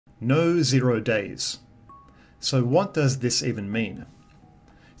No 0 days. So what does this even mean?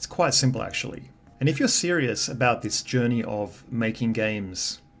 It's quite simple actually. And if you're serious about this journey of making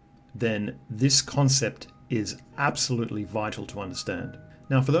games, then this concept is absolutely vital to understand.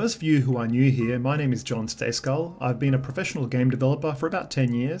 Now, for those of you who are new here, my name is John Stayskull. I've been a professional game developer for about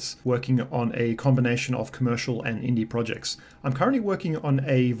 10 years, working on a combination of commercial and indie projects. I'm currently working on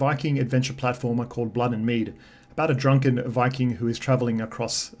a Viking adventure platformer called Blood and Mead, about a drunken Viking who is traveling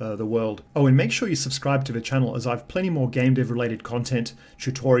across the world. Oh, and make sure you subscribe to the channel, as I have plenty more game dev related content,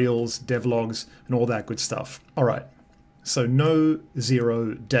 tutorials, devlogs, and all that good stuff. All right, so no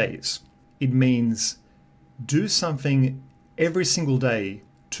 0 days. It means do something every single day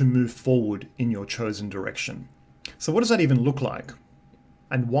to move forward in your chosen direction. So what does that even look like?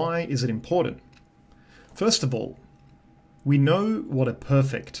 And why is it important? First of all, we know what a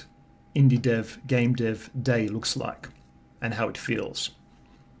perfect indie dev, game dev day looks like and how it feels.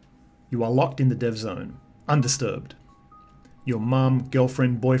 You are locked in the dev zone, undisturbed. Your mum,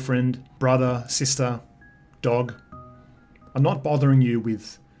 girlfriend, boyfriend, brother, sister, dog are not bothering you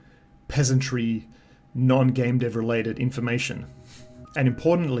with peasantry, non-game dev related information. And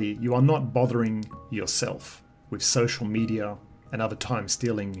importantly, you are not bothering yourself with social media and other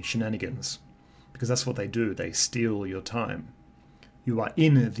time-stealing shenanigans, because that's what they do, they steal your time. You are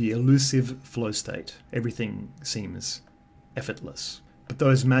in the elusive flow state. Everything seems effortless. But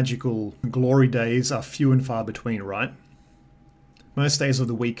those magical glory days are few and far between, right? Most days of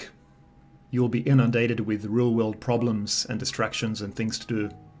the week, you'll be inundated with real-world problems and distractions and things to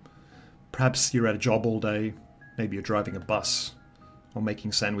do. Perhaps you're at a job all day, maybe you're driving a bus or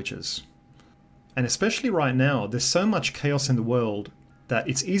making sandwiches. And especially right now, there's so much chaos in the world that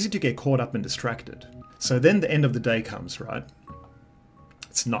it's easy to get caught up and distracted. So then the end of the day comes, right?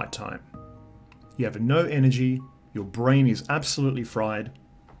 It's nighttime. You have no energy, your brain is absolutely fried,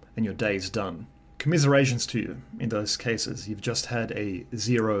 and your day is done. Commiserations to you in those cases. You've just had a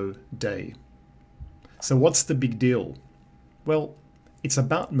 0 day. So what's the big deal? Well, it's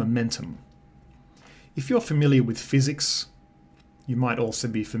about momentum. If you're familiar with physics, you might also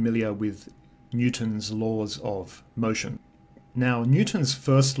be familiar with Newton's laws of motion. Now, Newton's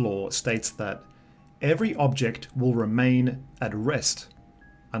first law states that every object will remain at rest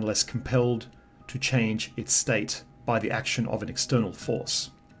unless compelled to change its state by the action of an external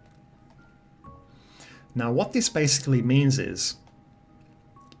force. Now, what this basically means is,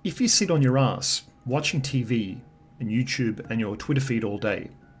 if you sit on your ass watching TV and YouTube and your Twitter feed all day,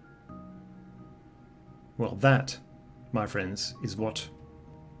 well, that, my friends, is what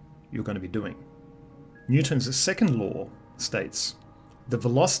you're going to be doing. Newton's second law states, the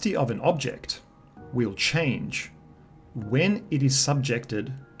velocity of an object will change when it is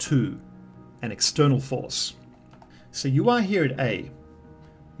subjected to an external force. So you are here at A,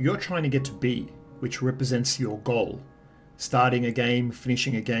 you're trying to get to B, which represents your goal. Starting a game,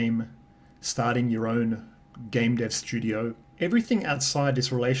 finishing a game, starting your own game dev studio. Everything outside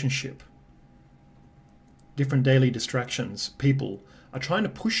this relationship, different daily distractions, people are trying to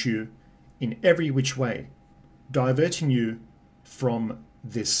push you in every which way, diverting you from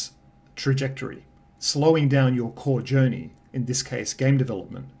this trajectory, slowing down your core journey, in this case game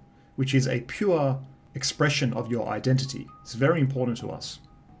development, which is a pure expression of your identity. It's very important to us.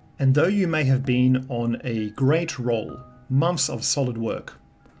 And though you may have been on a great roll, months of solid work,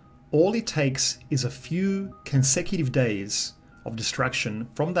 all it takes is a few consecutive days of distraction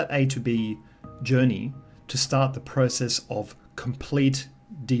from that A to B journey to start the process of complete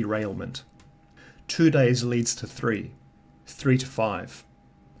derailment. 2 days leads to 3, 3 to 5.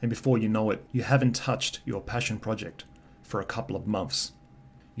 And before you know it, you haven't touched your passion project for a couple of months.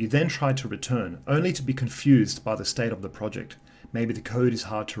 You then try to return, only to be confused by the state of the project. Maybe the code is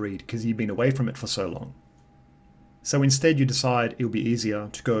hard to read because you've been away from it for so long. So instead you decide it'll be easier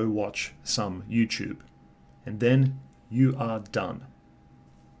to go watch some YouTube. And then you are done.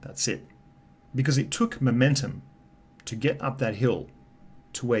 That's it. Because it took momentum to get up that hill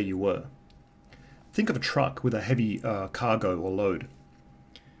to where you were. Think of a truck with a heavy cargo or load.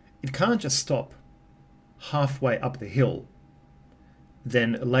 It can't just stop halfway up the hill,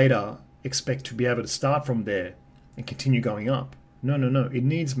 then later expect to be able to start from there and continue going up. No, no, no. It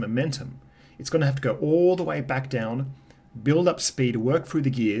needs momentum. It's going to have to go all the way back down, build up speed, work through the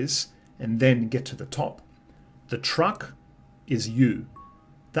gears, and then get to the top. The truck is you.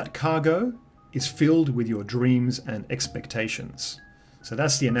 That cargo is filled with your dreams and expectations. So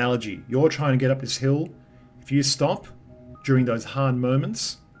that's the analogy. You're trying to get up this hill. If you stop during those hard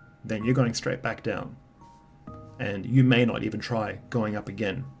moments, then you're going straight back down. And you may not even try going up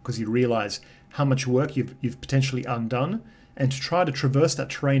again because you realize how much work you've potentially undone And to try to traverse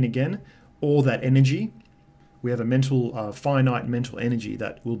that terrain again, all that energy, we have a mental, finite mental energy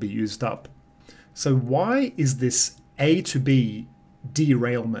that will be used up. So why is this A to B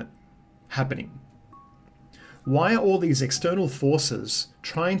derailment happening? Why are all these external forces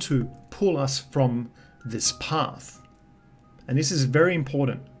trying to pull us from this path? And this is very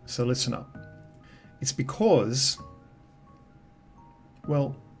important, so listen up. It's because,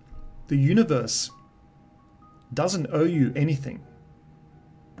 well, the universe doesn't owe you anything.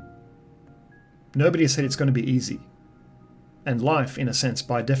 Nobody has said it's going to be easy. And life, in a sense,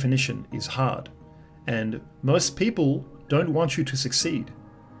 by definition, is hard. And most people don't want you to succeed.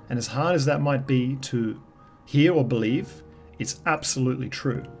 And as hard as that might be to hear or believe, it's absolutely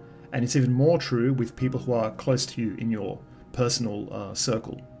true. And it's even more true with people who are close to you in your personal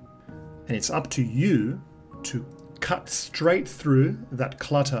circle. And it's up to you to cut straight through that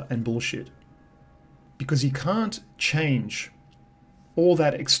clutter and bullshit. Because you can't change all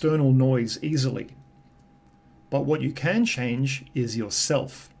that external noise easily. But what you can change is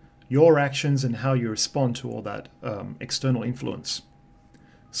yourself, your actions and how you respond to all that external influence.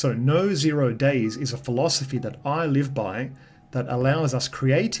 So no 0 days is a philosophy that I live by that allows us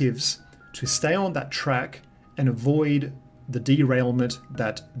creatives to stay on that track and avoid the derailment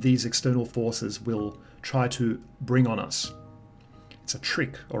that these external forces will try to bring on us. It's a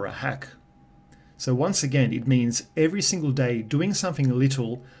trick or a hack. So once again, it means every single day doing something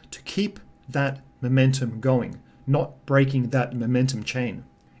little to keep that momentum going, not breaking that momentum chain.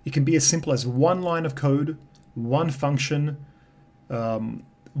 It can be as simple as one line of code, one function,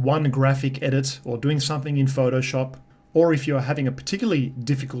 one graphic edit, or doing something in Photoshop. Or if you're having a particularly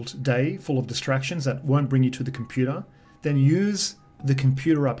difficult day full of distractions that won't bring you to the computer, then use the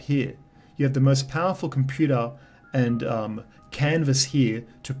computer up here. You have the most powerful computer and canvas here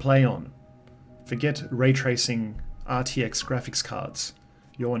to play on. Forget ray tracing RTX graphics cards.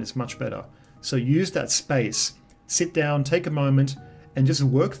 Your one is much better. So use that space, sit down, take a moment, and just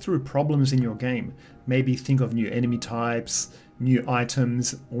work through problems in your game. Maybe think of new enemy types, new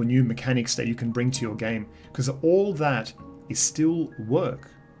items, or new mechanics that you can bring to your game, because all that is still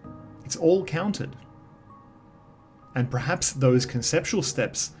work. It's all counted. And perhaps those conceptual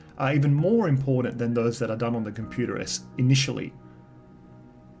steps are even more important than those that are done on the computer initially,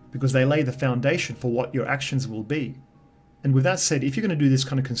 because they lay the foundation for what your actions will be. And with that said, if you're going to do this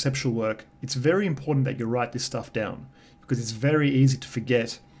kind of conceptual work, it's very important that you write this stuff down, because it's very easy to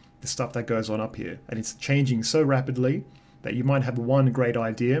forget the stuff that goes on up here. And it's changing so rapidly that you might have one great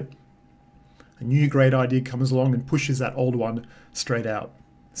idea, a new great idea comes along and pushes that old one straight out.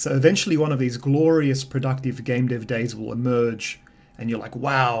 So eventually one of these glorious, productive game dev days will emerge, and you're like,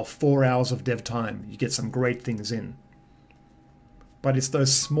 wow, 4 hours of dev time. You get some great things in. But it's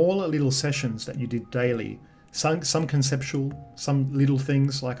those smaller little sessions that you did daily, some conceptual, some little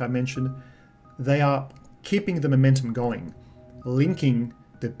things like I mentioned, they are keeping the momentum going, linking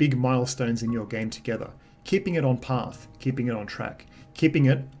the big milestones in your game together, keeping it on path, keeping it on track, keeping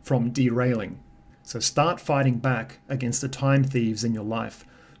it from derailing. So start fighting back against the time thieves in your life.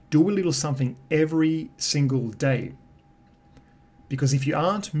 Do a little something every single day. Because if you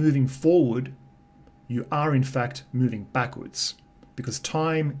aren't moving forward, you are in fact moving backwards. Because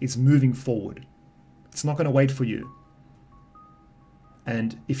time is moving forward. It's not going to wait for you.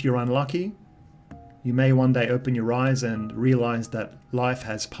 And if you're unlucky, you may one day open your eyes and realize that life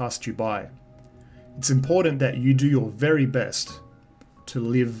has passed you by. It's important that you do your very best to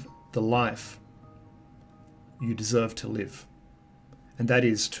live the life you deserve to live. And that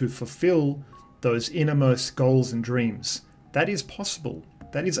is to fulfill those innermost goals and dreams. That is possible.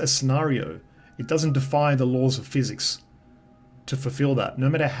 That is a scenario. It doesn't defy the laws of physics to fulfill that, no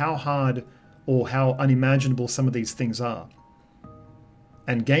matter how hard or how unimaginable some of these things are.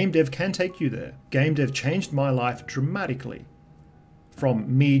 And game dev can take you there. Game dev changed my life dramatically.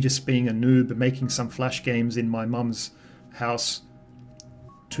 From me just being a noob, making some flash games in my mum's house,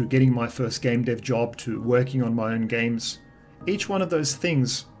 to getting my first game dev job, to working on my own games. Each one of those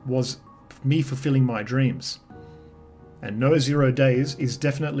things was me fulfilling my dreams. And no 0 days is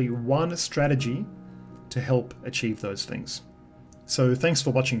definitely one strategy to help achieve those things. So thanks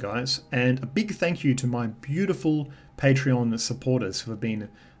for watching, guys, and a big thank you to my beautiful Patreon supporters who have been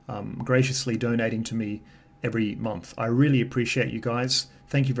graciously donating to me every month. I really appreciate you guys.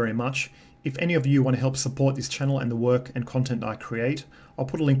 Thank you very much. If any of you want to help support this channel and the work and content I create, I'll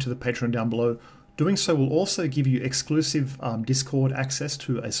put a link to the Patreon down below. Doing so will also give you exclusive Discord access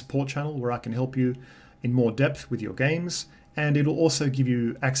to a support channel where I can help you in more depth with your games, and it'll also give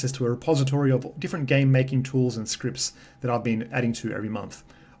you access to a repository of different game making tools and scripts that I've been adding to every month.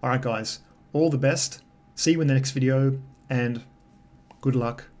 Alright guys, all the best, see you in the next video, and good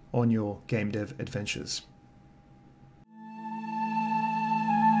luck on your game dev adventures.